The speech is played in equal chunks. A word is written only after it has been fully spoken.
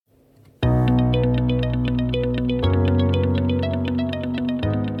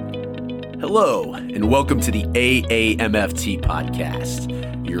Hello, and welcome to the AAMFT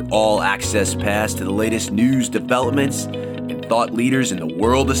podcast, your all-access pass to the latest news, developments, and thought leaders in the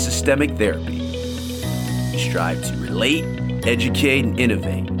world of systemic therapy. We strive to relate, educate, and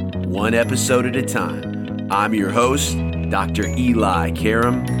innovate, one episode at a time. I'm your host, Dr. Eli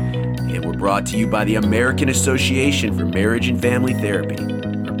Karam, and we're brought to you by the American Association for Marriage and Family Therapy.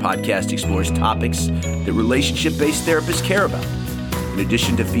 Our podcast explores topics that relationship-based therapists care about. In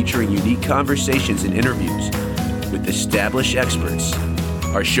addition to featuring unique conversations and interviews with established experts,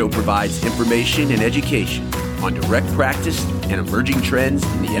 our show provides information and education on direct practice and emerging trends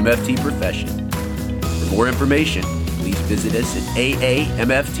in the MFT profession. For more information, please visit us at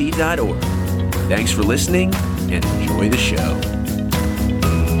aamft.org. Thanks for listening and enjoy the show.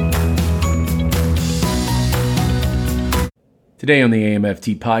 Today on the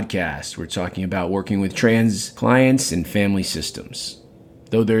AMFT podcast, we're talking about working with trans clients and family systems.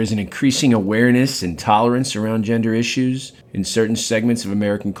 Though there is an increasing awareness and tolerance around gender issues in certain segments of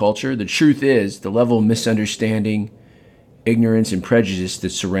American culture, the truth is the level of misunderstanding, ignorance, and prejudice that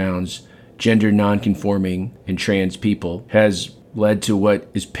surrounds gender nonconforming and trans people has led to what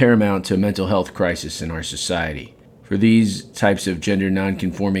is paramount to a mental health crisis in our society. For these types of gender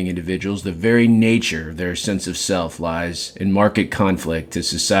nonconforming individuals, the very nature of their sense of self lies in marked conflict to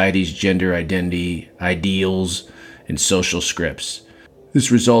society's gender identity, ideals, and social scripts. This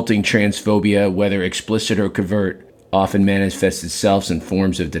resulting transphobia, whether explicit or covert, often manifests itself in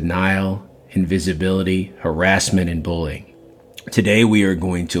forms of denial, invisibility, harassment, and bullying. Today, we are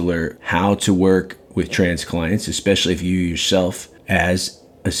going to learn how to work with trans clients, especially if you yourself, as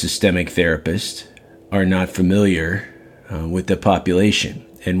a systemic therapist, are not familiar with the population.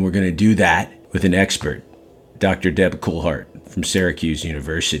 And we're going to do that with an expert, Dr. Deb Coolhart from Syracuse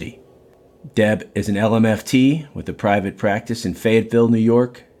University. Deb is an LMFT with a private practice in Fayetteville, New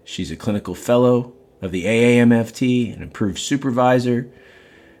York. She's a clinical fellow of the AAMFT, an approved supervisor.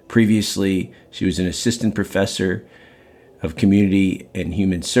 Previously, she was an assistant professor of community and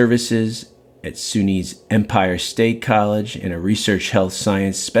human services at SUNY's Empire State College and a research health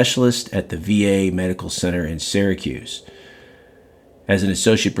science specialist at the VA Medical Center in Syracuse. As an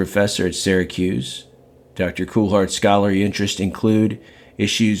associate professor at Syracuse, Dr. Coolhart's scholarly interests include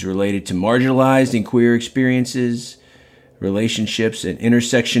issues related to marginalized and queer experiences, relationships, and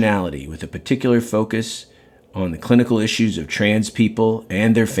intersectionality, with a particular focus on the clinical issues of trans people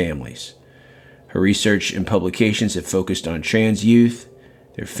and their families. Her research and publications have focused on trans youth,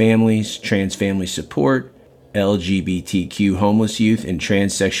 their families, trans family support, LGBTQ homeless youth, and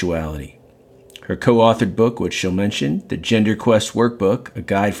transsexuality. Her co-authored book, which she'll mention, The Gender Quest Workbook, a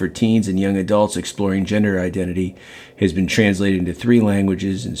guide for teens and young adults exploring gender identity, has been translated into 3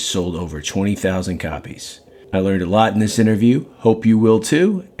 languages and sold over 20,000 copies. I learned a lot in this interview. Hope you will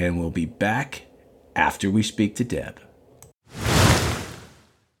too, and we'll be back after we speak to Deb.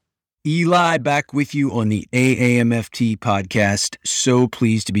 Eli, back with you on the AAMFT podcast. So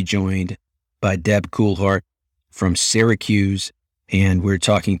pleased to be joined by Deb Coolhart from Syracuse. And we're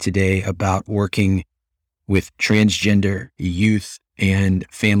talking today about working with transgender youth and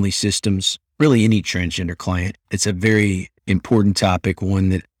family systems, really any transgender client. It's a very important topic, one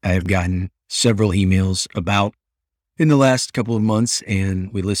that I have gotten several emails about in the last couple of months,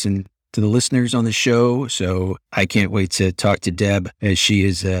 and we listen to the listeners on the show. So I can't wait to talk to Deb, as she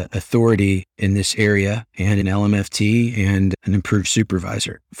is an authority in this area and an LMFT and an approved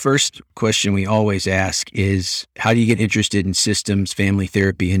supervisor. First question we always ask is, how do you get interested in systems, family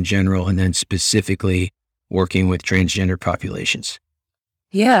therapy in general, and then specifically working with transgender populations?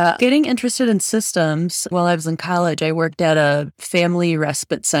 Yeah, getting interested in systems. While I was in college, I worked at a family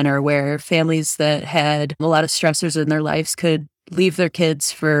respite center where families that had a lot of stressors in their lives could leave their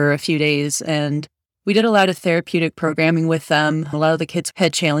kids for a few days. And we did a lot of therapeutic programming with them. A lot of the kids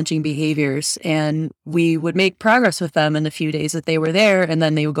had challenging behaviors, and we would make progress with them in the few days that they were there. And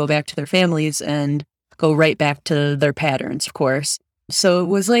then they would go back to their families and go right back to their patterns, of course. So it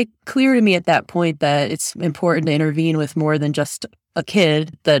was clear to me at that point that it's important to intervene with more than just a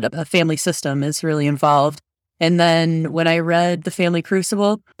kid, that a family system is really involved. And then when I read The Family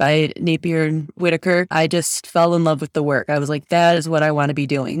Crucible by Napier and Whitaker, I just fell in love with the work. I was like, that is what I want to be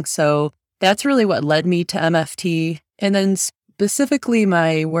doing. So that's really what led me to MFT. And then specifically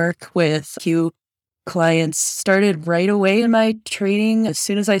my work with Q clients started right away in my training. As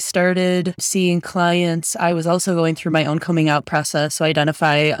soon as I started seeing clients, I was also going through my own coming out process, so I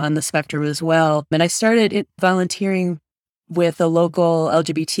identify on the spectrum as well. And I started volunteering with a local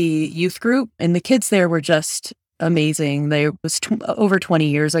LGBT youth group, and the kids there were just amazing. They was over 20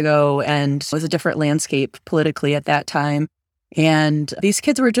 years ago, and it was a different landscape politically at that time. And these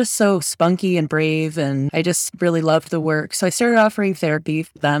kids were just so spunky and brave, and I just really loved the work. So I started offering therapy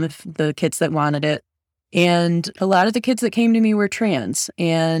for them, if the kids that wanted it. And a lot of the kids that came to me were trans.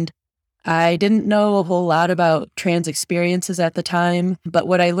 And I didn't know a whole lot about trans experiences at the time. But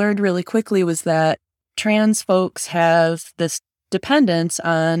what I learned really quickly was that trans folks have this dependence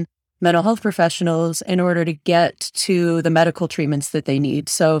on mental health professionals in order to get to the medical treatments that they need.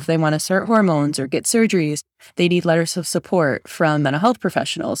 So if they want to start hormones or get surgeries, they need letters of support from mental health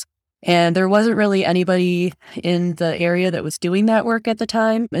professionals. And there wasn't really anybody in the area that was doing that work at the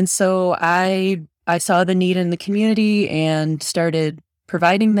time. And so I saw the need in the community and started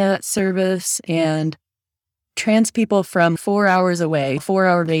providing that service. And trans people from 4 hours away,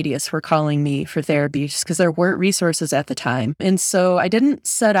 4-hour radius, were calling me for therapy just because there weren't resources at the time. And so I didn't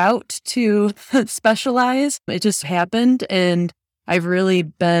set out to specialize. It just happened. And I've really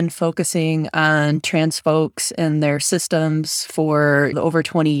been focusing on trans folks and their systems for over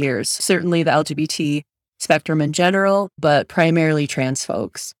 20 years, certainly the LGBT spectrum in general, but primarily trans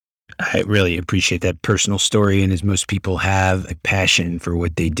folks. I really appreciate that personal story. And as most people have a passion for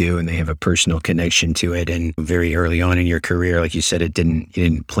what they do and they have a personal connection to it. And very early on in your career, like you said, you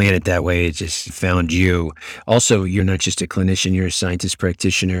didn't plan it that way. It just found you. Also, you're not just a clinician, you're a scientist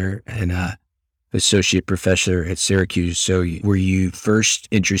practitioner and associate professor at Syracuse. So were you first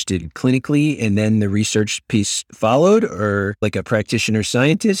interested clinically and then the research piece followed, or like a practitioner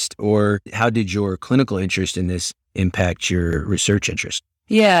scientist? Or how did your clinical interest in this impact your research interest?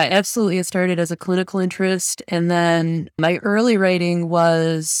 Yeah, absolutely. It started as a clinical interest. And then my early writing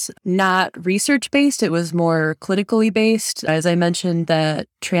was not research-based. It was more clinically based. As I mentioned, that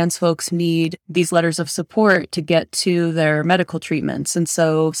trans folks need these letters of support to get to their medical treatments. And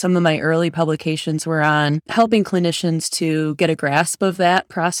so some of my early publications were on helping clinicians to get a grasp of that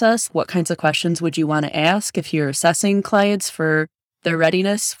process. What kinds of questions would you want to ask if you're assessing clients for their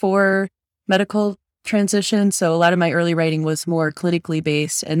readiness for medical transition? So a lot of my early writing was more clinically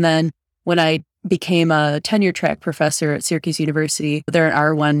based. And then when I became a tenure track professor at Syracuse University, they're an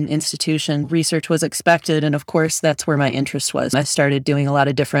R1 institution, research was expected. And of course, that's where my interest was. I started doing a lot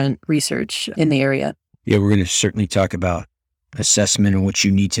of different research in the area. Yeah, we're going to certainly talk about assessment and what you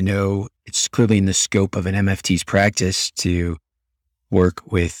need to know. It's clearly in the scope of an MFT's practice to work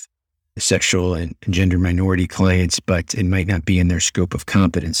with sexual and gender minority clients, but it might not be in their scope of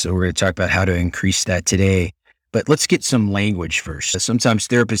competence. So we're going to talk about how to increase that today. But let's get some language first. Sometimes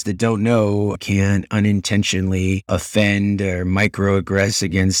therapists that don't know can unintentionally offend or microaggress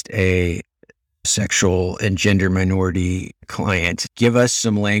against a sexual and gender minority client. Give us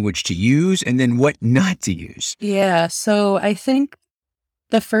some language to use and then what not to use. Yeah, so I think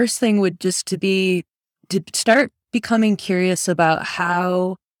the first thing would just to start becoming curious about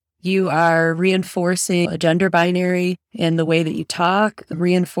how you are reinforcing a gender binary in the way that you talk,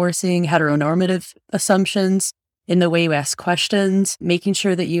 reinforcing heteronormative assumptions in the way you ask questions, making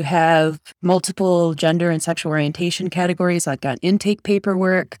sure that you have multiple gender and sexual orientation categories like on intake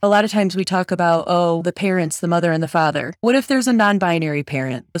paperwork. A lot of times we talk about, the parents, the mother and the father. What if there's a non-binary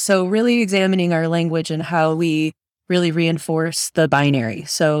parent? So really examining our language and how we really reinforce the binary.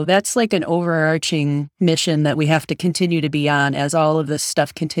 So that's like an overarching mission that we have to continue to be on as all of this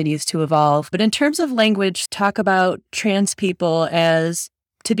stuff continues to evolve. But in terms of language, talk about trans people as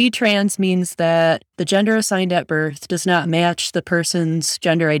to be trans means that the gender assigned at birth does not match the person's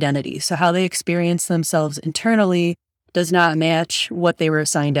gender identity. So how they experience themselves internally does not match what they were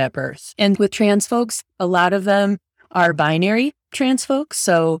assigned at birth. And with trans folks, a lot of them are binary trans folks.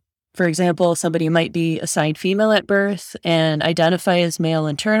 So for example, somebody might be assigned female at birth and identify as male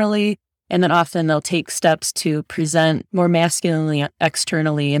internally, and then often they'll take steps to present more masculinely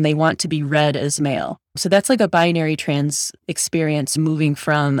externally, and they want to be read as male. So that's like a binary trans experience, moving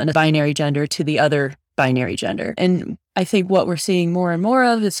from a binary gender to the other binary gender. And I think what we're seeing more and more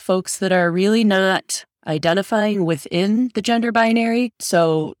of is folks that are really not identifying within the gender binary.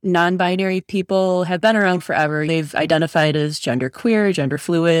 So non-binary people have been around forever. They've identified as gender queer, gender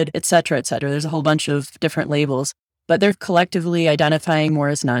fluid, et cetera, et cetera. There's a whole bunch of different labels, but they're collectively identifying more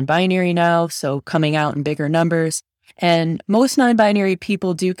as non-binary now. So coming out in bigger numbers. And most non-binary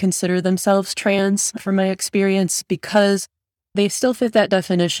people do consider themselves trans, from my experience, because they still fit that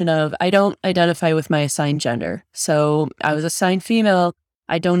definition of, I don't identify with my assigned gender. So I was assigned female.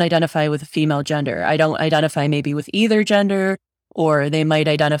 I don't identify with a female gender. I don't identify maybe with either gender, or they might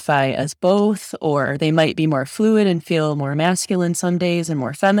identify as both, or they might be more fluid and feel more masculine some days and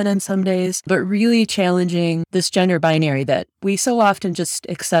more feminine some days, but really challenging this gender binary that we so often just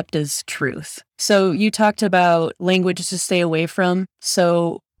accept as truth. So you talked about language to stay away from.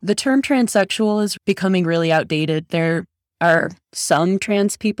 So the term transsexual is becoming really outdated. There are some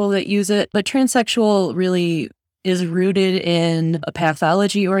trans people that use it, but transsexual really is rooted in a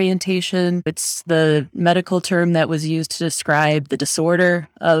pathology orientation. It's the medical term that was used to describe the disorder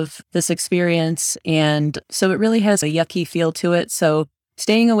of this experience. And so it really has a yucky feel to it. So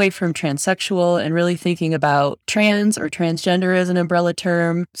staying away from transsexual and really thinking about trans or transgender as an umbrella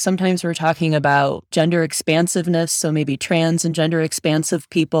term. Sometimes we're talking about gender expansiveness, so maybe trans and gender expansive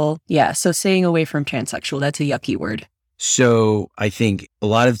people. Yeah, so staying away from transsexual, that's a yucky word. So I think a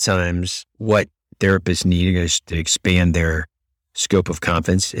lot of times what therapists need to expand their scope of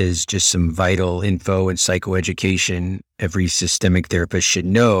competence is just some vital info and psychoeducation every systemic therapist should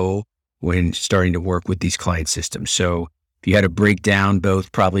know when starting to work with these client systems. So if you had to break down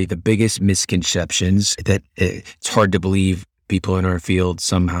both probably the biggest misconceptions that it's hard to believe people in our field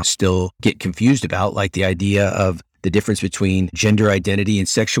somehow still get confused about, like the idea of the difference between gender identity and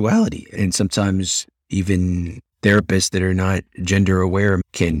sexuality. And sometimes even therapists that are not gender aware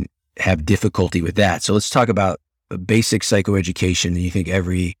can have difficulty with that. So let's talk about a basic psychoeducation that you think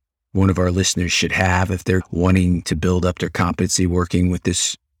every one of our listeners should have if they're wanting to build up their competency working with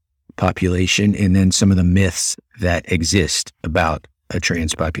this population, and then some of the myths that exist about a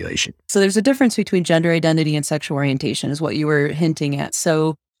trans population. So there's a difference between gender identity and sexual orientation is what you were hinting at.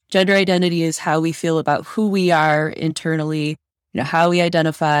 So gender identity is how we feel about who we are internally, how we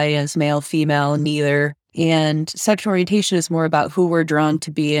identify as male, female, neither. And sexual orientation is more about who we're drawn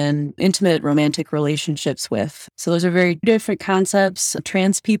to be in intimate romantic relationships with. So those are very different concepts.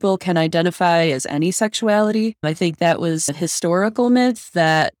 Trans people can identify as any sexuality. I think that was a historical myth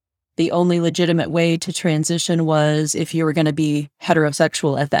that the only legitimate way to transition was if you were going to be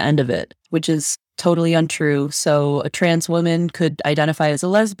heterosexual at the end of it, which is totally untrue. So a trans woman could identify as a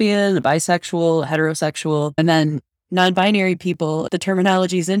lesbian, a bisexual, heterosexual, and then non-binary people, the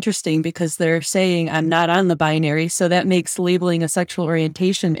terminology is interesting because they're saying I'm not on the binary. So that makes labeling a sexual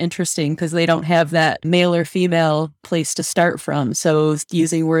orientation interesting because they don't have that male or female place to start from. So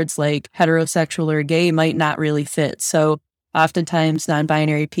using words like heterosexual or gay might not really fit. So oftentimes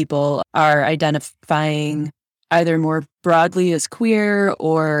non-binary people are identifying either more broadly as queer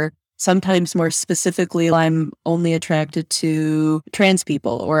or sometimes more specifically, I'm only attracted to trans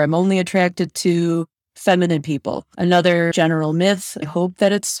people or I'm only attracted to feminine people. Another general myth, I hope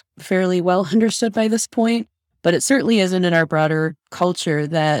that it's fairly well understood by this point, but it certainly isn't in our broader culture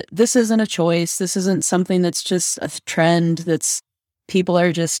that this isn't a choice. This isn't something that's just a trend that's people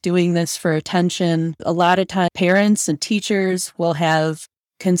are just doing this for attention. A lot of times parents and teachers will have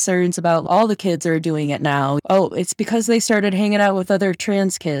concerns about all the kids are doing it now. Oh, it's because they started hanging out with other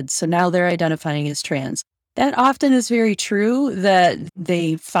trans kids. So now they're identifying as trans. That often is very true that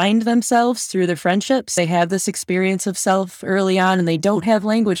they find themselves through their friendships. They have this experience of self early on and they don't have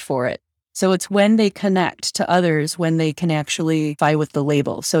language for it. So it's when they connect to others when they can actually vie with the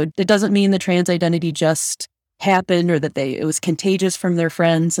label. So it doesn't mean the trans identity just happened or that it was contagious from their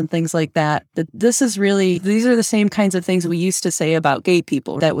friends and things like that. That these are the same kinds of things we used to say about gay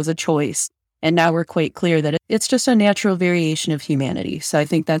people. That was a choice. And now we're quite clear that it's just a natural variation of humanity. So I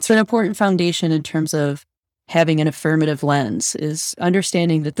think that's an important foundation in terms of having an affirmative lens, is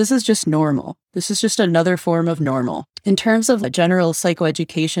understanding that this is just normal. This is just another form of normal. In terms of general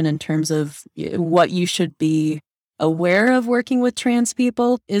psychoeducation, in terms of what you should be aware of working with trans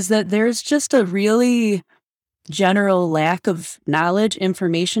people, is that there's just a really general lack of knowledge,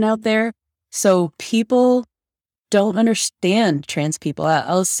 information out there. So people don't understand trans people.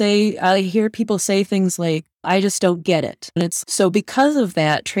 I hear people say things like, I just don't get it. And it's so because of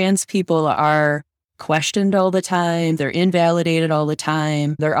that, trans people are questioned all the time. They're invalidated all the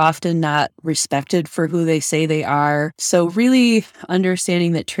time. They're often not respected for who they say they are. So really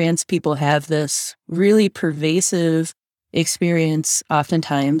understanding that trans people have this really pervasive experience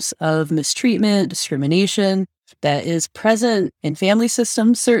oftentimes of mistreatment, discrimination that is present in family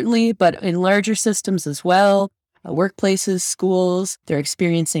systems, certainly, but in larger systems as well. Workplaces, schools, they're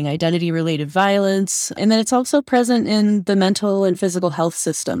experiencing identity-related violence. And then it's also present in the mental and physical health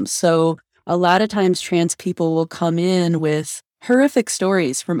systems. So a lot of times trans people will come in with horrific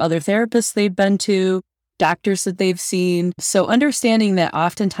stories from other therapists they've been to, doctors that they've seen. So understanding that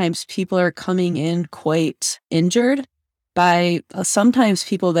oftentimes people are coming in quite injured by sometimes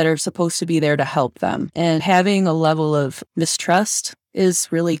people that are supposed to be there to help them. And having a level of mistrust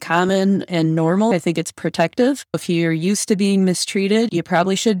is really common and normal. I think it's protective. If you're used to being mistreated, you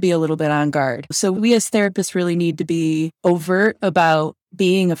probably should be a little bit on guard. So we as therapists really need to be overt about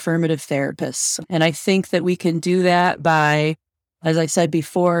being affirmative therapists. And I think that we can do that by, as I said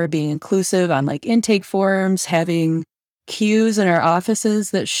before, being inclusive on intake forums, having cues in our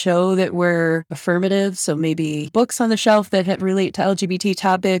offices that show that we're affirmative. So maybe books on the shelf that relate to LGBT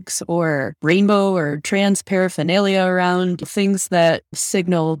topics, or rainbow or trans paraphernalia around, things that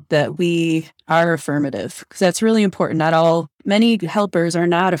signal that we are affirmative. Because that's really important. Many helpers are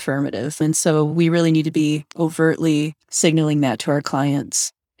not affirmative. And so we really need to be overtly signaling that to our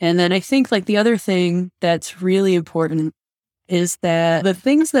clients. And then I think like the other thing that's really important is that the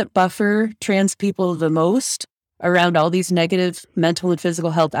things that buffer trans people the most around all these negative mental and physical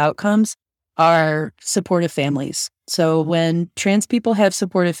health outcomes are supportive families. So when trans people have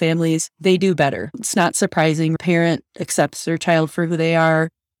supportive families, they do better. It's not surprising. A parent accepts their child for who they are,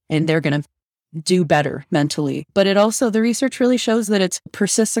 and they're going to do better mentally. But the research really shows that it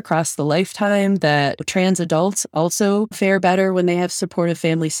persists across the lifetime, that trans adults also fare better when they have supportive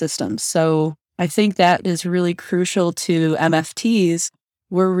family systems. So I think that is really crucial to MFTs.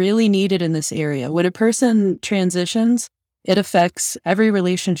 We're really needed in this area. When a person transitions, it affects every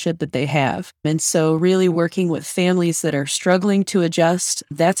relationship that they have. And so really working with families that are struggling to adjust,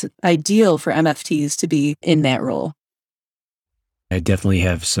 that's ideal for MFTs to be in that role. I definitely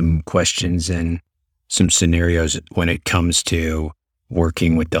have some questions and some scenarios when it comes to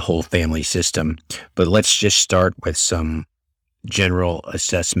working with the whole family system. But let's just start with some general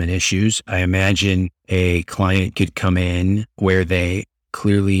assessment issues. I imagine a client could come in where they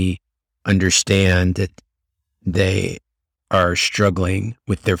clearly understand that they are struggling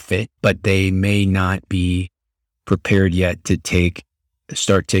with their fit, but they may not be prepared yet to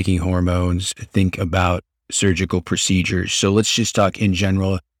start taking hormones, think about surgical procedures. So let's just talk in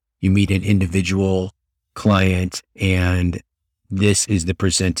general. You meet an individual client and this is the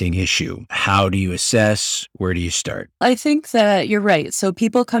presenting issue. How do you assess? Where do you start? I think that you're right. So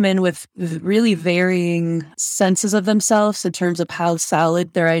people come in with really varying senses of themselves in terms of how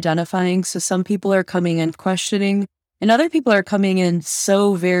solid they're identifying. So some people are coming in questioning, and other people are coming in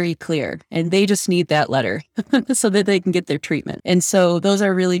so very clear, and they just need that letter so that they can get their treatment. And so those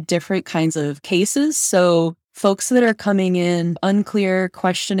are really different kinds of cases. So folks that are coming in unclear,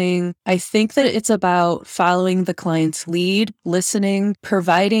 questioning, I think that it's about following the client's lead, listening,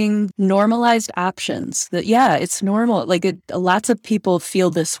 providing normalized options that, yeah, it's normal. Lots of people feel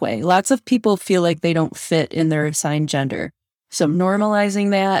this way. Lots of people feel like they don't fit in their assigned gender. So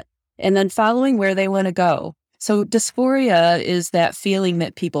normalizing that and then following where they want to go. So dysphoria is that feeling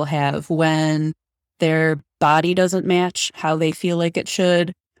that people have when their body doesn't match how they feel like it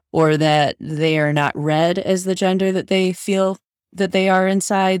should, or that they are not read as the gender that they feel that they are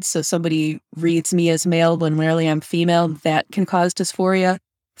inside. So somebody reads me as male when really I'm female, that can cause dysphoria.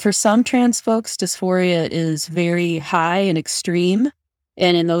 For some trans folks, dysphoria is very high and extreme.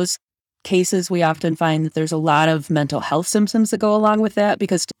 And in those cases, we often find that there's a lot of mental health symptoms that go along with that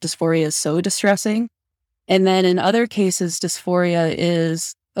because dysphoria is so distressing. And then in other cases, dysphoria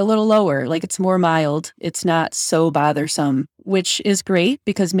is a little lower, like it's more mild. It's not so bothersome, which is great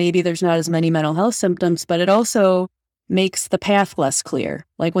because maybe there's not as many mental health symptoms, but it also makes the path less clear.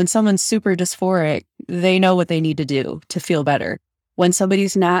 Like when someone's super dysphoric, they know what they need to do to feel better. When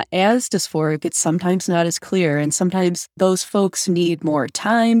somebody's not as dysphoric, it's sometimes not as clear. And sometimes those folks need more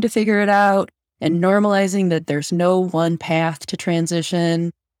time to figure it out, and normalizing that there's no one path to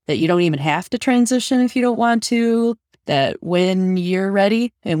transition, that you don't even have to transition if you don't want to, that when you're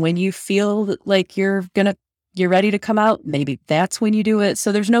ready and when you feel like you're ready to come out, maybe that's when you do it.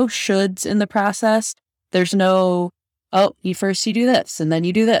 So there's no shoulds in the process. There's no, you do this and then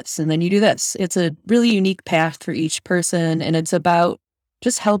you do this and then you do this. It's a really unique path for each person. And it's about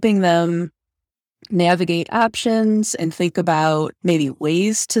just helping them navigate options and think about maybe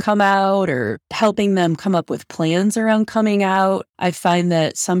ways to come out, or helping them come up with plans around coming out. I find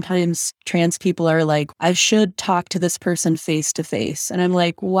that sometimes trans people are like, I should talk to this person face to face. And I'm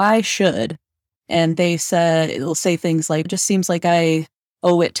like, why should? And it'll say things like, it just seems like I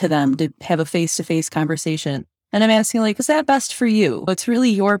owe it to them to have a face to face conversation. And I'm asking, is that best for you? It's really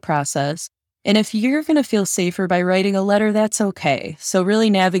your process. And if you're going to feel safer by writing a letter, that's okay. So really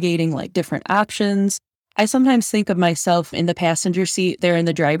navigating different options. I sometimes think of myself in the passenger seat, there in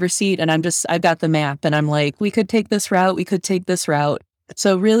the driver's seat, and I've got the map and I'm like, we could take this route, we could take this route.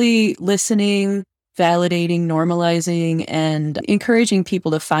 So really listening, validating, normalizing, and encouraging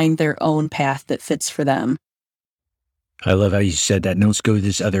people to find their own path that fits for them. I love how you said that. Now let's go to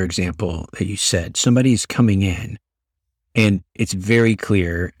this other example that you said. Somebody's coming in, and it's very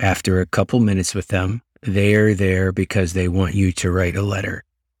clear after a couple minutes with them, they're there because they want you to write a letter.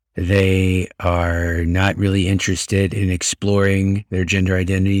 They are not really interested in exploring their gender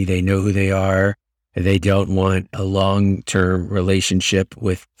identity. They know who they are. They don't want a long-term relationship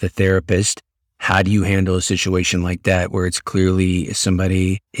with the therapist. How do you handle a situation like that where it's clearly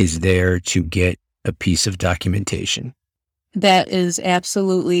somebody is there to get a piece of documentation? That is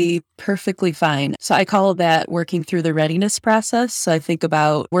absolutely perfectly fine. So I call that working through the readiness process. So I think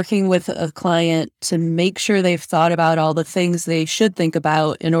about working with a client to make sure they've thought about all the things they should think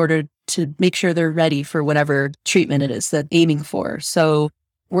about in order to make sure they're ready for whatever treatment it is that they're aiming for. So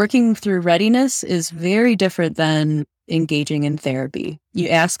working through readiness is very different than engaging in therapy. You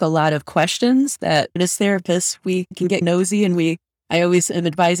ask a lot of questions that as therapists, we can get nosy, and I always am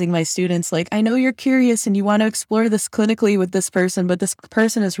advising my students, like, I know you're curious and you want to explore this clinically with this person, but this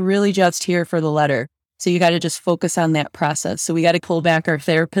person is really just here for the letter. So you got to just focus on that process. So we got to pull back our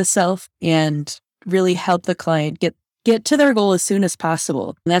therapist self and really help the client get to their goal as soon as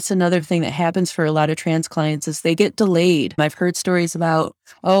possible. And that's another thing that happens for a lot of trans clients is they get delayed. I've heard stories about,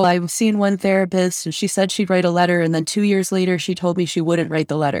 oh, I've seen one therapist and she said she'd write a letter, and then 2 years later, she told me she wouldn't write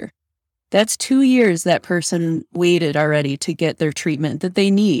the letter. That's 2 years that person waited already to get their treatment that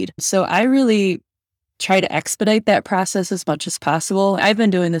they need. So I really try to expedite that process as much as possible. I've been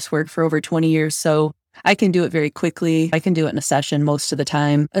doing this work for over 20 years, so I can do it very quickly. I can do it in a session most of the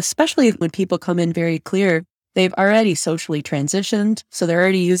time, especially when people come in very clear. They've already socially transitioned, so they're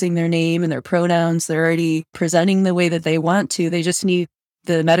already using their name and their pronouns. They're already presenting the way that they want to. They just need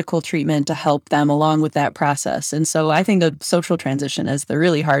the medical treatment to help them along with that process. And so I think the social transition is the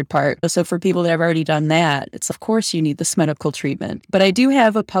really hard part. So for people that have already done that, it's of course you need this medical treatment. But I do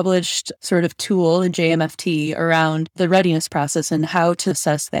have a published sort of tool in JMFT around the readiness process and how to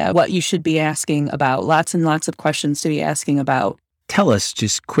assess that, what you should be asking about, lots and lots of questions to be asking about. Tell us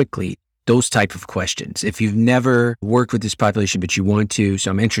just quickly those type of questions. If you've never worked with this population, but you want to,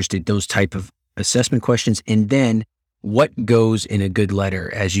 so I'm interested, those type of assessment questions. And then what goes in a good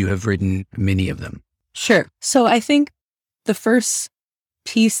letter, as you have written many of them? Sure. So I think the first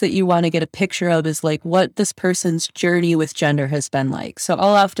piece that you want to get a picture of is like what this person's journey with gender has been like. So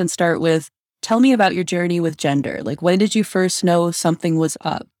I'll often start with, tell me about your journey with gender. Like, when did you first know something was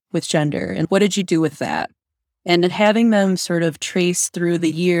up with gender? And what did you do with that? And then having them sort of trace through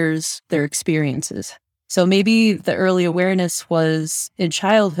the years their experiences. So maybe the early awareness was in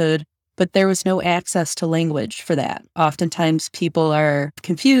childhood, but there was no access to language for that. Oftentimes people are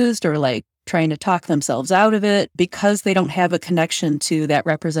confused or like trying to talk themselves out of it because they don't have a connection to that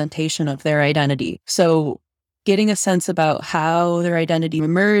representation of their identity. So getting a sense about how their identity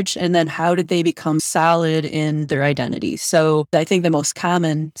emerged and then how did they become solid in their identity. So I think the most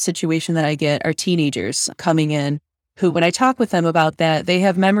common situation that I get are teenagers coming in who, when I talk with them about that, they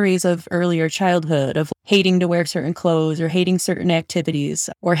have memories of earlier childhood, of hating to wear certain clothes or hating certain activities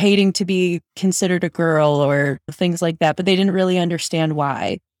or hating to be considered a girl or things like that, but they didn't really understand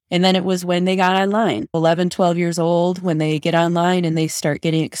why. And then it was when they got online, 11, 12 years old, when they get online and they start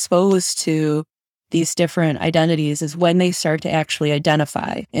getting exposed to these different identities is when they start to actually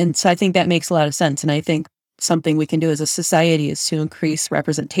identify. And so I think that makes a lot of sense. And I think something we can do as a society is to increase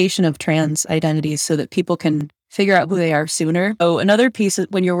representation of trans identities so that people can figure out who they are sooner. So another piece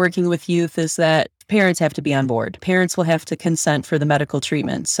when you're working with youth is that parents have to be on board. Parents will have to consent for the medical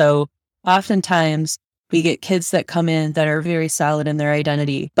treatment. So oftentimes we get kids that come in that are very solid in their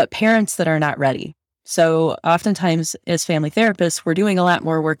identity, but parents that are not ready. So oftentimes as family therapists, we're doing a lot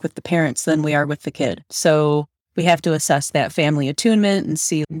more work with the parents than we are with the kid. So we have to assess that family attunement and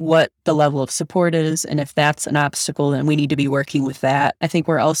see what the level of support is. And if that's an obstacle, then we need to be working with that. I think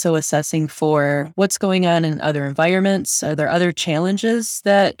we're also assessing for what's going on in other environments. Are there other challenges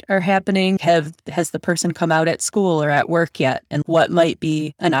that are happening? Has the person come out at school or at work yet? And what might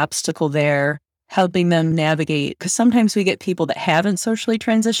be an obstacle there? Helping them navigate, because sometimes we get people that haven't socially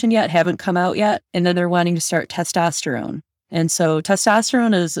transitioned yet, haven't come out yet, and then they're wanting to start testosterone. And so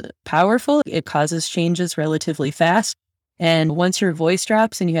testosterone is powerful. It causes changes relatively fast. And once your voice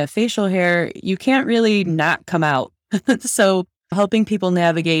drops and you have facial hair, you can't really not come out. So helping people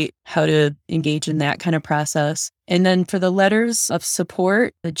navigate how to engage in that kind of process. And then for the letters of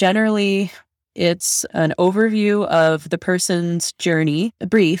support, generally, it's an overview of the person's journey,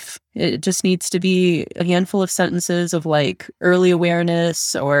 brief. It just needs to be a handful of sentences of like early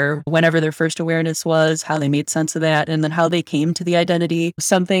awareness or whenever their first awareness was, how they made sense of that, and then how they came to the identity,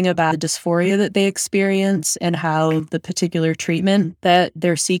 something about the dysphoria that they experience and how the particular treatment that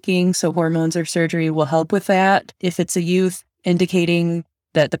they're seeking, so hormones or surgery, will help with that. If it's a youth, indicating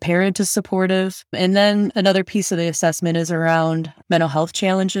that the parent is supportive. And then another piece of the assessment is around mental health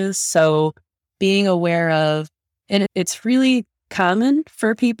challenges. So being aware of, and it's really common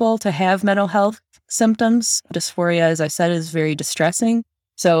for people to have mental health symptoms. Dysphoria, as I said, is very distressing.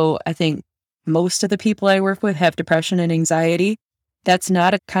 So I think most of the people I work with have depression and anxiety. That's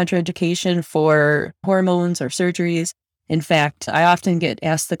not a contraindication for hormones or surgeries. In fact, I often get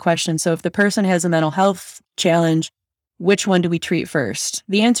asked the question, so if the person has a mental health challenge, which one do we treat first?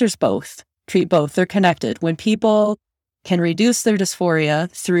 The answer is both. Treat both. They're connected. When people can reduce their dysphoria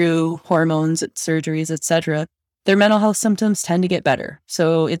through hormones, surgeries, etc., their mental health symptoms tend to get better.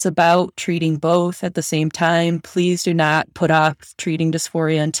 So it's about treating both at the same time. Please do not put off treating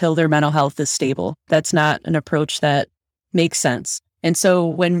dysphoria until their mental health is stable. That's not an approach that makes sense. And so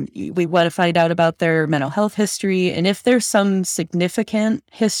when we want to find out about their mental health history, and if there's some significant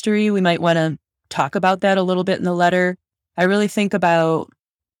history, we might want to talk about that a little bit in the letter. I really think about,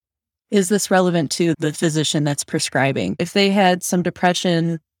 is this relevant to the physician that's prescribing? If they had some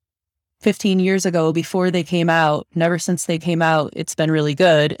depression 15 years ago before they came out, and ever since they came out, it's been really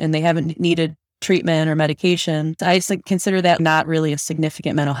good, and they haven't needed treatment or medication, I consider that not really a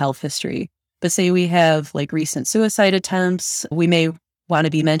significant mental health history. But say we have like recent suicide attempts, we may want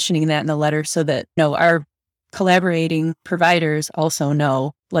to be mentioning that in the letter so that our collaborating providers also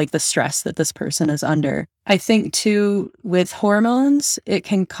know like the stress that this person is under. I think too, with hormones, it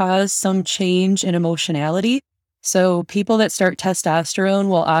can cause some change in emotionality. So people that start testosterone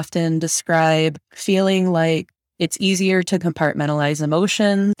will often describe feeling like it's easier to compartmentalize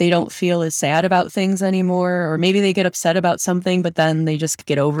emotion. They don't feel as sad about things anymore, or maybe they get upset about something, but then they just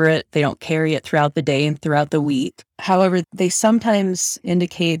get over it. They don't carry it throughout the day and throughout the week. However, they sometimes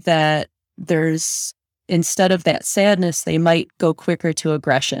indicate that instead of that sadness, they might go quicker to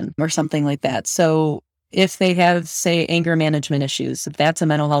aggression or something like that. So if they have, say, anger management issues, if that's a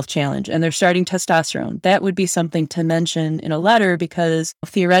mental health challenge, and they're starting testosterone, that would be something to mention in a letter, because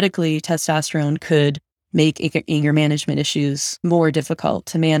theoretically, testosterone could make anger management issues more difficult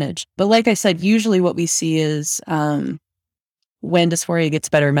to manage. But like I said, usually what we see is when dysphoria gets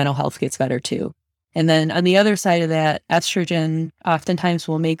better, mental health gets better too. And then on the other side of that, estrogen oftentimes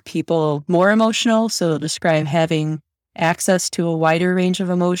will make people more emotional. So they'll describe having access to a wider range of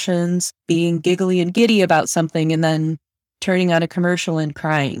emotions, being giggly and giddy about something, and then turning on a commercial and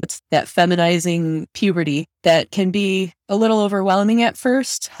crying. It's that feminizing puberty that can be a little overwhelming at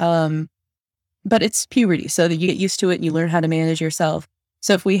first. But it's puberty, so that you get used to it and you learn how to manage yourself.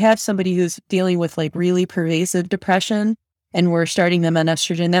 So if we have somebody who's dealing with like really pervasive depression and we're starting them on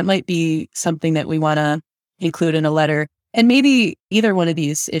estrogen, that might be something that we want to include in a letter. And maybe either one of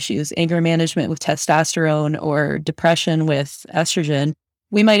these issues, anger management with testosterone or depression with estrogen,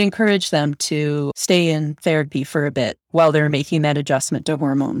 we might encourage them to stay in therapy for a bit while they're making that adjustment to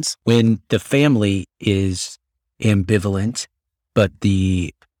hormones. When the family is ambivalent, but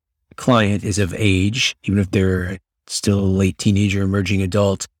the client is of age, even if they're still a late teenager, emerging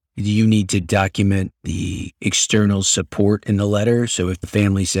adult, do you need to document the external support in the letter? So if the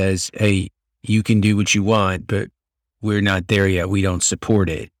family says, hey, you can do what you want, but we're not there yet, we don't support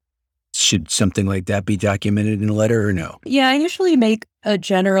it, should something like that be documented in a letter or no? Yeah, I usually make a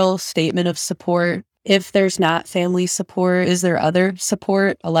general statement of support. If there's not family support, is there other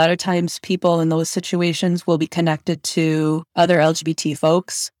support? A lot of times people in those situations will be connected to other LGBT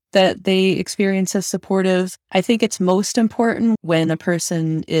folks that they experience as supportive. I think it's most important when a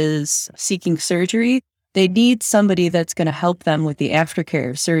person is seeking surgery, they need somebody that's going to help them with the aftercare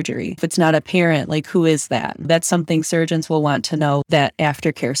of surgery. If it's not a parent, like who is that? That's something surgeons will want to know, that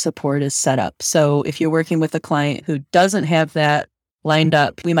aftercare support is set up. So if you're working with a client who doesn't have that lined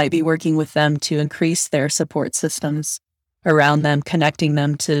up, we might be working with them to increase their support systems around them, connecting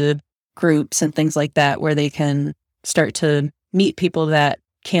them to groups and things like that, where they can start to meet people that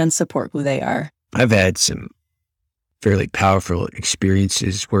can support who they are. I've had some fairly powerful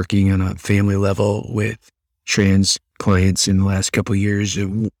experiences working on a family level with trans clients in the last couple of years.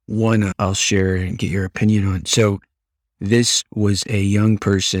 One I'll share and get your opinion on. So this was a young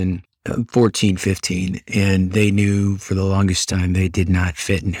person, 14, 15, and they knew for the longest time they did not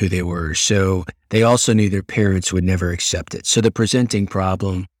fit in who they were. So they also knew their parents would never accept it. So the presenting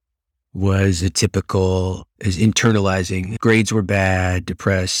problem was a typical, is internalizing. Grades were bad,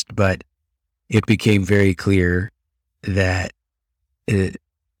 depressed, but it became very clear that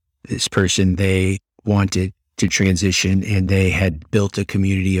this person, they wanted to transition, and they had built a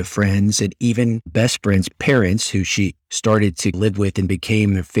community of friends and even best friends' parents who she started to live with and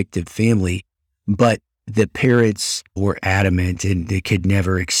became their fictive family. But the parents were adamant and they could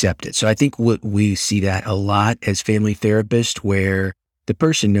never accept it. So I think we see that a lot as family therapists, where the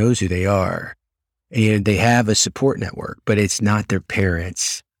person knows who they are and they have a support network, but it's not their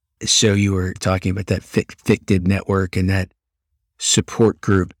parents. So you were talking about that fictive network and that support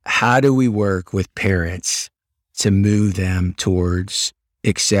group. How do we work with parents to move them towards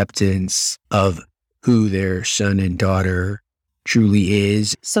acceptance of who their son and daughter truly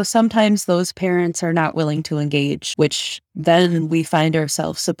is. So sometimes those parents are not willing to engage, which then we find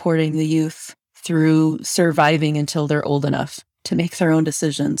ourselves supporting the youth through surviving until they're old enough to make their own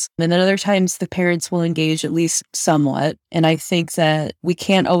decisions. And then other times the parents will engage at least somewhat. And I think that we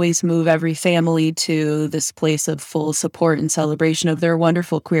can't always move every family to this place of full support and celebration of their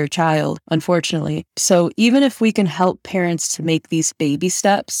wonderful queer child, unfortunately. So even if we can help parents to make these baby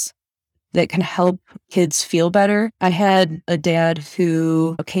steps that can help kids feel better. I had a dad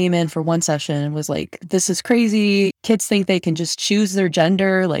who came in for one session and was like, this is crazy. Kids think they can just choose their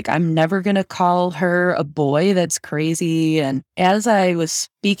gender. Like, I'm never going to call her a boy. That's crazy. And as I was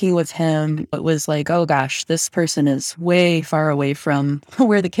speaking with him, it was like, oh gosh, this person is way far away from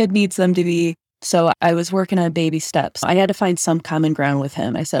where the kid needs them to be. So I was working on baby steps. I had to find some common ground with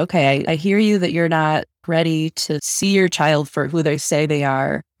him. I said, okay, I hear you that you're not ready to see your child for who they say they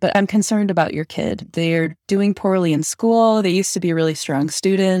are, but I'm concerned about your kid. They're doing poorly in school. They used to be a really strong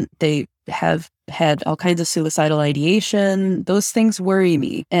student. They have had all kinds of suicidal ideation. Those things worry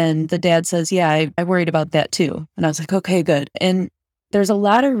me. And the dad says, yeah, I worried about that too. And I was like, okay, good. And there's a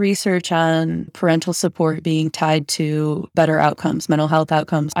lot of research on parental support being tied to better outcomes, mental health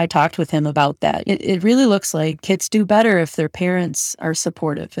outcomes. I talked with him about that. It really looks like kids do better if their parents are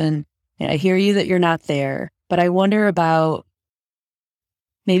supportive. And I hear you that you're not there, but I wonder about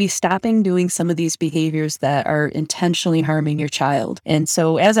maybe stopping doing some of these behaviors that are intentionally harming your child. And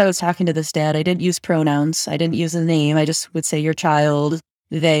so as I was talking to this dad, I didn't use pronouns. I didn't use a name. I just would say your child,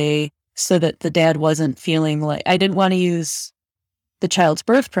 they, so that the dad wasn't feeling like, I didn't want to use the child's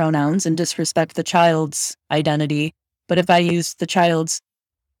birth pronouns and disrespect the child's identity. But if I used the child's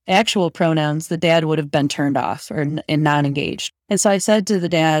actual pronouns, the dad would have been turned off and non-engaged. And so I said to the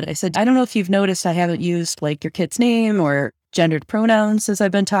dad, I said, I don't know if you've noticed I haven't used like your kid's name or gendered pronouns as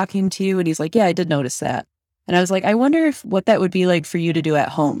I've been talking to you. And he's like, yeah, I did notice that. And I was like, I wonder if what that would be like for you to do at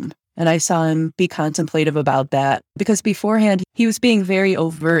home. And I saw him be contemplative about that because beforehand, he was being very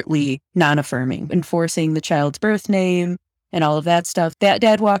overtly non-affirming, enforcing the child's birth name and all of that stuff. That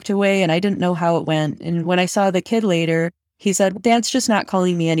dad walked away and I didn't know how it went. And when I saw the kid later, he said, Dad's just not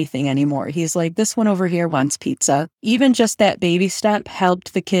calling me anything anymore. He's like, this one over here wants pizza. Even just that baby step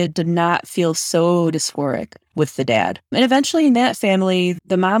helped the kid to not feel so dysphoric with the dad. And eventually in that family,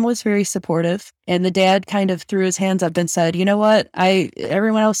 the mom was very supportive and the dad kind of threw his hands up and said, you know what?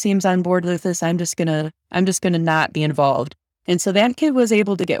 Everyone else seems on board with this. I'm just gonna not be involved. And so that kid was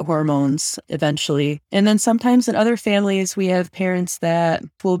able to get hormones eventually. And then sometimes in other families, we have parents that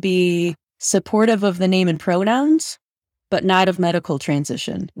will be supportive of the name and pronouns, but not of medical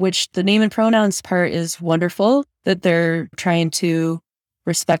transition, which the name and pronouns part is wonderful that they're trying to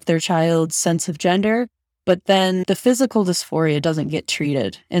respect their child's sense of gender, but then the physical dysphoria doesn't get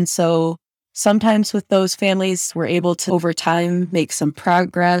treated. And so sometimes with those families, we're able to over time make some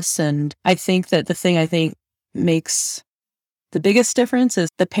progress. And I think that the thing I think makes the biggest difference is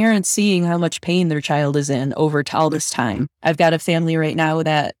the parents seeing how much pain their child is in over all this time. I've got a family right now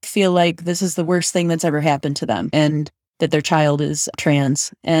that feel like this is the worst thing that's ever happened to them and that their child is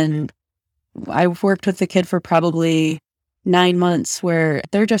trans. And I've worked with the kid for probably 9 months where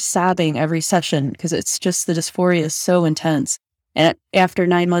they're just sobbing every session because it's just the dysphoria is so intense. And after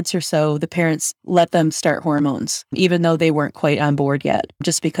 9 months or so, the parents let them start hormones, even though they weren't quite on board yet,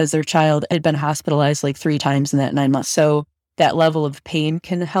 just because their child had been hospitalized like 3 times in that 9 months. So that level of pain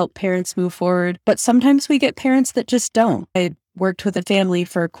can help parents move forward. But sometimes we get parents that just don't. I worked with a family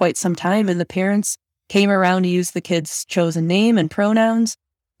for quite some time and the parents came around to use the kid's chosen name and pronouns,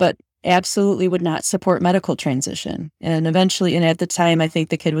 but absolutely would not support medical transition. And eventually, and at the time, I think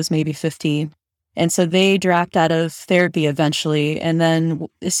the kid was maybe 15. And so they dropped out of therapy eventually. And then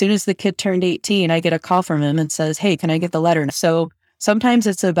as soon as the kid turned 18, I get a call from him and says, hey, can I get the letter? So sometimes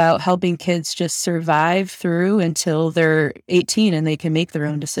it's about helping kids just survive through until they're 18 and they can make their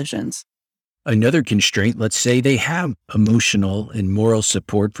own decisions. Another constraint, let's say they have emotional and moral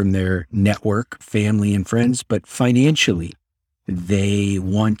support from their network, family and friends, but financially they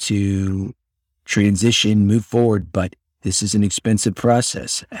want to transition, move forward, but this is an expensive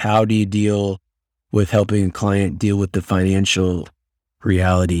process. How do you deal with helping a client deal with the financial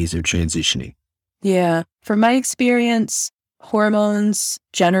realities of transitioning? Yeah. From my experience, hormones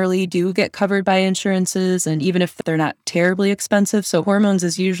generally do get covered by insurances, and even if they're not terribly expensive. So hormones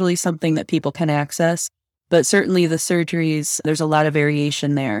is usually something that people can access, but certainly the surgeries, there's a lot of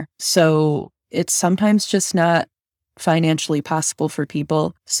variation there. So it's sometimes just not financially possible for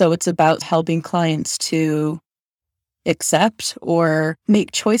people. So it's about helping clients to accept or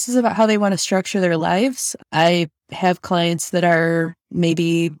make choices about how they want to structure their lives. I have clients that are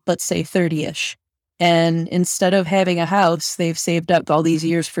maybe, let's say 30-ish. And instead of having a house, they've saved up all these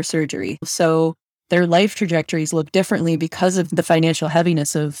years for surgery. So their life trajectories look differently because of the financial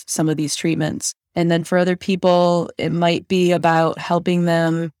heaviness of some of these treatments. And then for other people, it might be about helping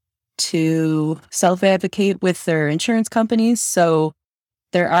them to self-advocate with their insurance companies. So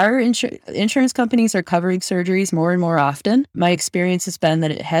there are insurance companies are covering surgeries more and more often. My experience has been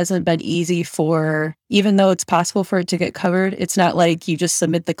that it hasn't been easy even though it's possible for it to get covered, it's not like you just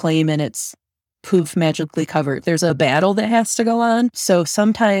submit the claim and it's poof, magically covered. There's a battle that has to go on. So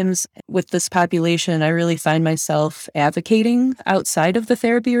sometimes with this population, I really find myself advocating outside of the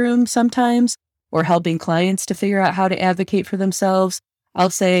therapy room sometimes, or helping clients to figure out how to advocate for themselves. I'll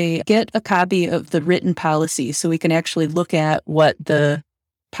say, get a copy of the written policy so we can actually look at what the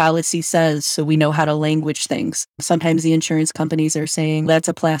policy says so we know how to language things. Sometimes the insurance companies are saying, that's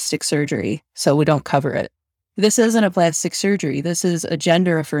a plastic surgery, so we don't cover it. This isn't a plastic surgery. This is a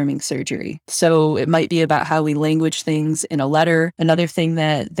gender-affirming surgery. So it might be about how we language things in a letter. Another thing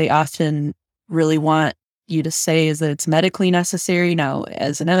that they often really want you to say is that it's medically necessary. Now,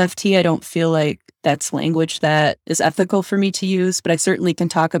 as an MFT, I don't feel like that's language that is ethical for me to use, but I certainly can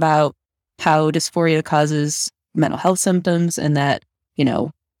talk about how dysphoria causes mental health symptoms and that,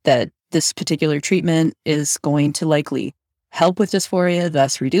 that this particular treatment is going to likely help with dysphoria,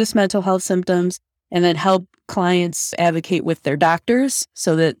 thus reduce mental health symptoms, and then help clients advocate with their doctors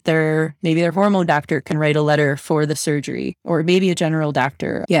so that maybe their hormone doctor can write a letter for the surgery, or maybe a general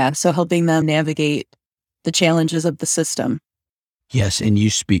doctor. Yeah, so helping them navigate the challenges of the system. Yes, and you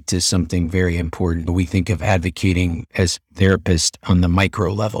speak to something very important. We think of advocating as therapists on the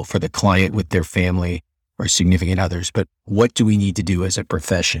micro level for the client with their family or significant others, but what do we need to do as a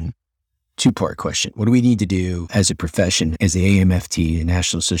profession? Two-part question. What do we need to do as a profession, as the AMFT, the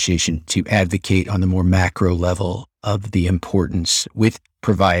National Association, to advocate on the more macro level of the importance with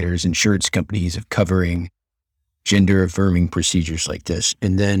providers, insurance companies of covering gender-affirming procedures like this?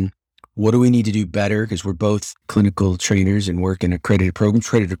 And then what do we need to do better? Because we're both clinical trainers and work in accredited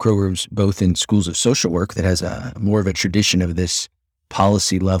programs, both in schools of social work that has more of a tradition of this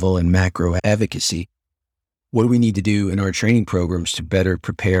policy level and macro advocacy. What do we need to do in our training programs to better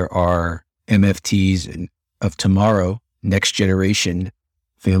prepare our MFTs of tomorrow, next generation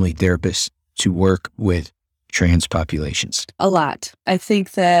family therapists to work with trans populations? A lot. I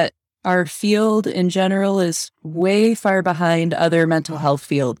think that our field in general is way far behind other mental health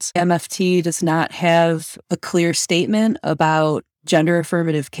fields. MFT does not have a clear statement about gender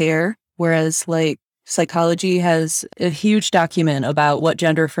affirmative care, whereas like psychology has a huge document about what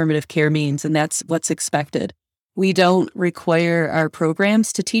gender affirmative care means, and that's what's expected. We don't require our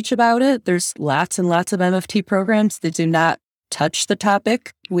programs to teach about it. There's lots and lots of MFT programs that do not touch the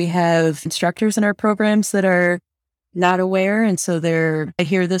topic. We have instructors in our programs that are not aware. And so I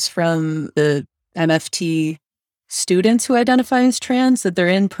hear this from the MFT students who identify as trans, that they're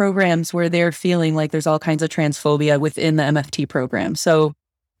in programs where they're feeling like there's all kinds of transphobia within the MFT program. So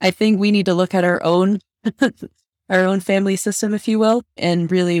I think we need to look at our own family system, if you will,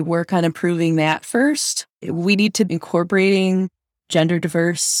 and really work on improving that first. We need to be incorporating gender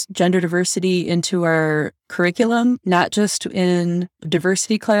diversity into our curriculum, not just in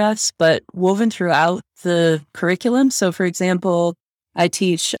diversity class, but woven throughout the curriculum. So for example, I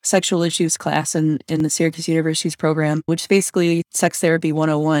teach sexual issues class in the Syracuse University's program, which is basically sex therapy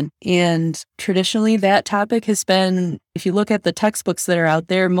 101. And traditionally that topic has been, if you look at the textbooks that are out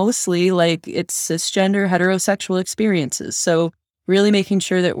there, mostly like it's cisgender heterosexual experiences. So really making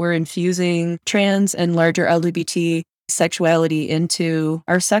sure that we're infusing trans and larger LGBT sexuality into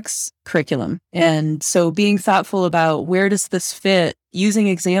our sex curriculum. And so being thoughtful about where does this fit, using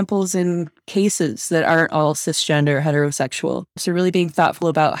examples in cases that aren't all cisgender heterosexual. So really being thoughtful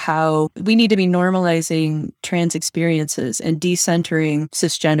about how we need to be normalizing trans experiences and decentering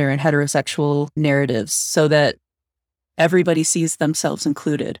cisgender and heterosexual narratives so that everybody sees themselves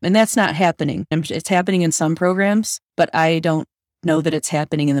included. And that's not happening. It's happening in some programs, but I don't know that it's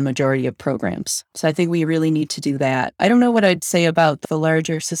happening in the majority of programs. So I think we really need to do that. I don't know what I'd say about the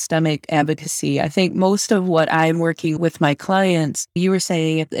larger systemic advocacy. I think most of what I'm working with my clients, you were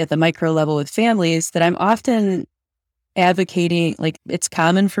saying at the micro level with families, that I'm often advocating, like it's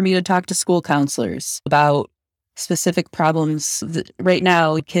common for me to talk to school counselors about specific problems. Right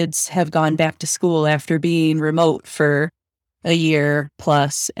now, kids have gone back to school after being remote for a year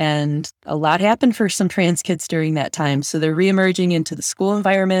plus, and a lot happened for some trans kids during that time. So they're reemerging into the school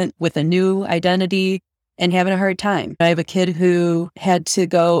environment with a new identity and having a hard time. I have a kid who had to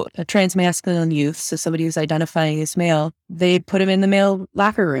go, a transmasculine youth, so somebody who's identifying as male, they put him in the male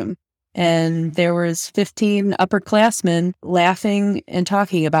locker room and there was 15 upperclassmen laughing and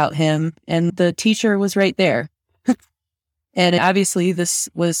talking about him, and the teacher was right there. And obviously this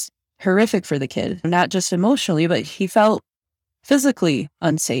was horrific for the kid, not just emotionally, but he felt physically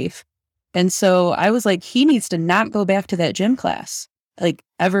unsafe. And so I was like, he needs to not go back to that gym class, like,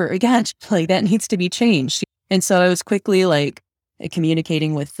 ever again. Like, that needs to be changed. And so I was quickly like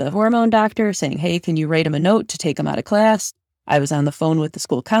communicating with the hormone doctor saying, hey, can you write him a note to take him out of class? I was on the phone with the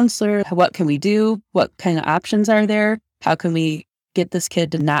school counselor. What can we do? What kind of options are there? How can we get this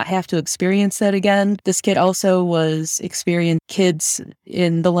kid to not have to experience that again? This kid also was experiencing kids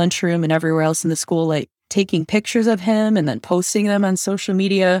in the lunchroom and everywhere else in the school, like taking pictures of him and then posting them on social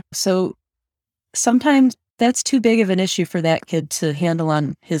media. So sometimes that's too big of an issue for that kid to handle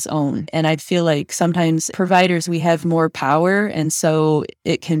on his own. And I feel like sometimes providers, we have more power. And so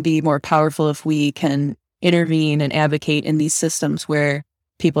it can be more powerful if we can intervene and advocate in these systems where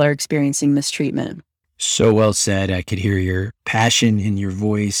people are experiencing mistreatment. So well said. I could hear your passion in your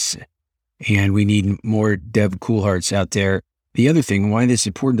voice, and we need more Deb Coolharts out there. The other thing, why this is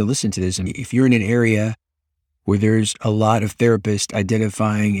important to listen to this, I mean, if you're in an area where there's a lot of therapists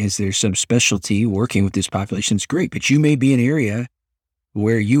identifying as there's some specialty working with this population, it's great. But you may be an area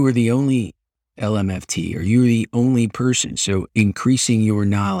where you are the only LMFT or you're the only person. So increasing your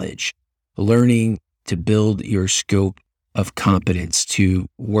knowledge, learning to build your scope of competence to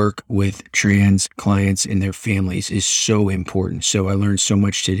work with trans clients and their families is so important. So I learned so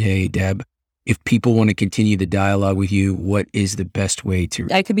much today, Deb. If people want to continue the dialogue with you, what is the best way to?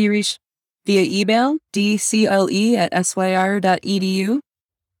 I could be reached via email, dcle@syr.edu.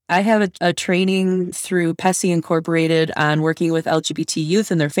 I have a training through PESI Incorporated on working with LGBT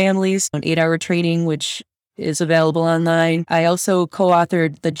youth and their families, an 8-hour training, which is available online. I also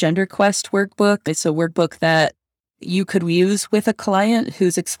co-authored the Gender Quest workbook. It's a workbook that you could use with a client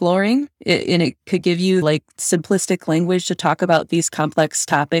who's exploring it, and it could give you like simplistic language to talk about these complex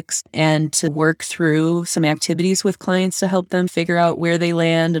topics and to work through some activities with clients to help them figure out where they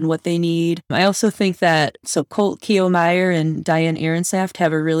land and what they need. I also think that, so Colt Keough-Meyer and Diane Ehrensaft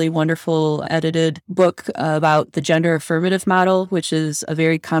have a really wonderful edited book about the gender affirmative model, which is a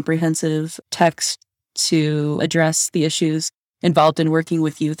very comprehensive text to address the issues involved in working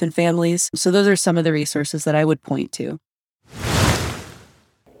with youth and families. So those are some of the resources that I would point to.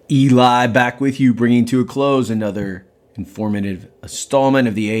 Eli back with you, bringing to a close another informative installment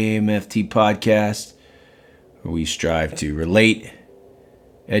of the AMFT podcast, where we strive to relate,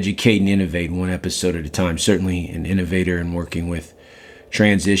 educate, and innovate one episode at a time. Certainly an innovator in working with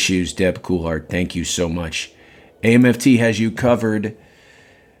trans issues. Deb Coolhart, thank you so much. AMFT has you covered.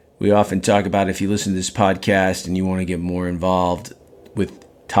 We often talk about, if you listen to this podcast and you want to get more involved with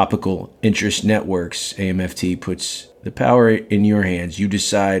topical interest networks, AMFT puts the power in your hands. You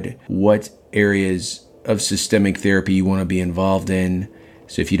decide what areas of systemic therapy you want to be involved in.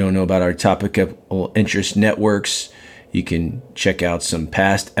 So if you don't know about our topical interest networks, you can check out some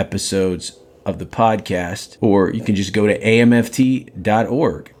past episodes of the podcast, or you can just go to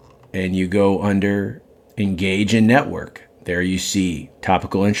amft.org and you go under Engage in Network. There you see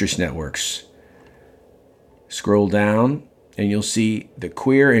topical interest networks. Scroll down and you'll see the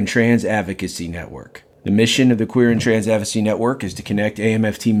Queer and Trans Advocacy Network. The mission of the Queer and Trans Advocacy Network is to connect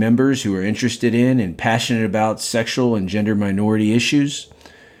AMFT members who are interested in and passionate about sexual and gender minority issues.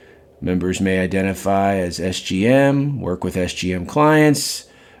 Members may identify as SGM, work with SGM clients,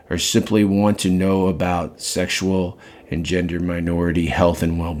 or simply want to know about sexual and gender minority health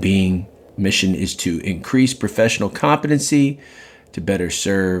and well-being. Mission is to increase professional competency, to better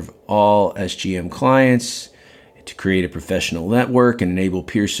serve all SGM clients, to create a professional network and enable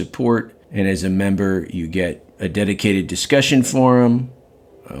peer support. And as a member, you get a dedicated discussion forum,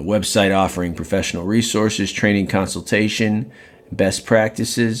 a website offering professional resources, training consultation, best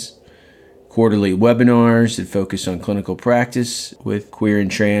practices, quarterly webinars that focus on clinical practice with queer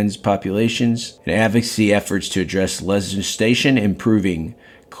and trans populations, and advocacy efforts to address legislation improving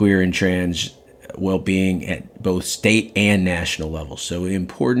queer and trans well-being at both state and national levels. So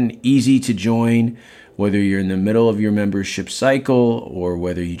important, easy to join, whether you're in the middle of your membership cycle or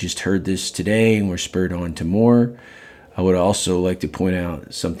whether you just heard this today and were spurred on to more. I would also like to point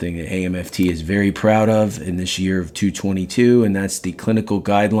out something that AMFT is very proud of in this year of 2022, and that's the clinical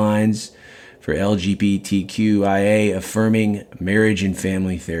guidelines for LGBTQIA affirming marriage and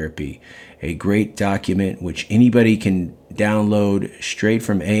family therapy. A great document which anybody can download straight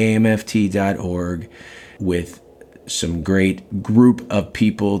from amft.org, with some great group of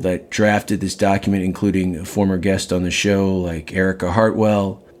people that drafted this document, including a former guest on the show like Erica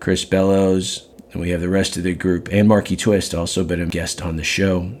Hartwell, Chris Bellows, and we have the rest of the group, and Marky Twist also been a guest on the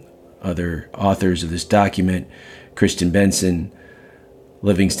show. Other authors of this document: Kristen Benson,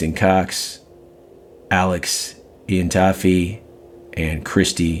 Livingston Cox, Alex Iantafi, and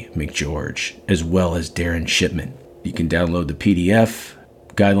Christy McGeorge, as well as Darren Shipman. You can download the PDF,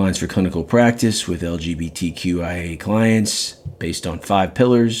 Guidelines for Clinical Practice with LGBTQIA Clients, based on 5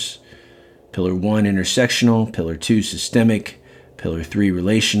 pillars. Pillar 1, intersectional. Pillar 2, systemic. Pillar 3,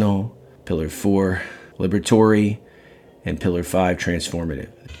 relational. Pillar 4, liberatory. And Pillar 5, transformative.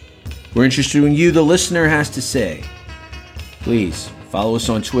 We're interested in what you, the listener, has to say. Please follow us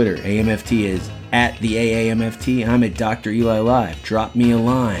on Twitter. AMFT is at the AAMFT. I'm at Dr. Eli Live. Drop me a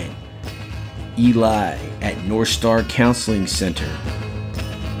line. Eli at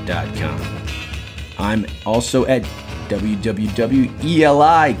NorthstarCounselingCenter.com. I'm also at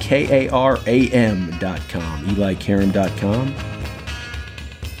www.elikaram.com. elikaram.com.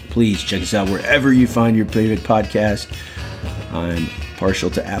 Please check us out wherever you find your favorite podcast. I'm partial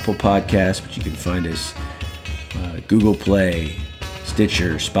to Apple Podcasts, but you can find us Google Play,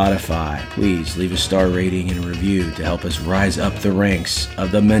 Stitcher, Spotify. Please leave a star rating and a review to help us rise up the ranks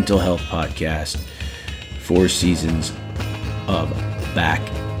of the mental health podcast. 4 seasons of back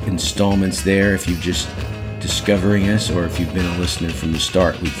installments there. If you're just discovering us or if you've been a listener from the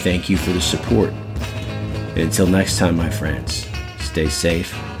start, we thank you for the support. And until next time, my friends, stay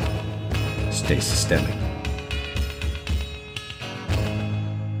safe, stay systemic.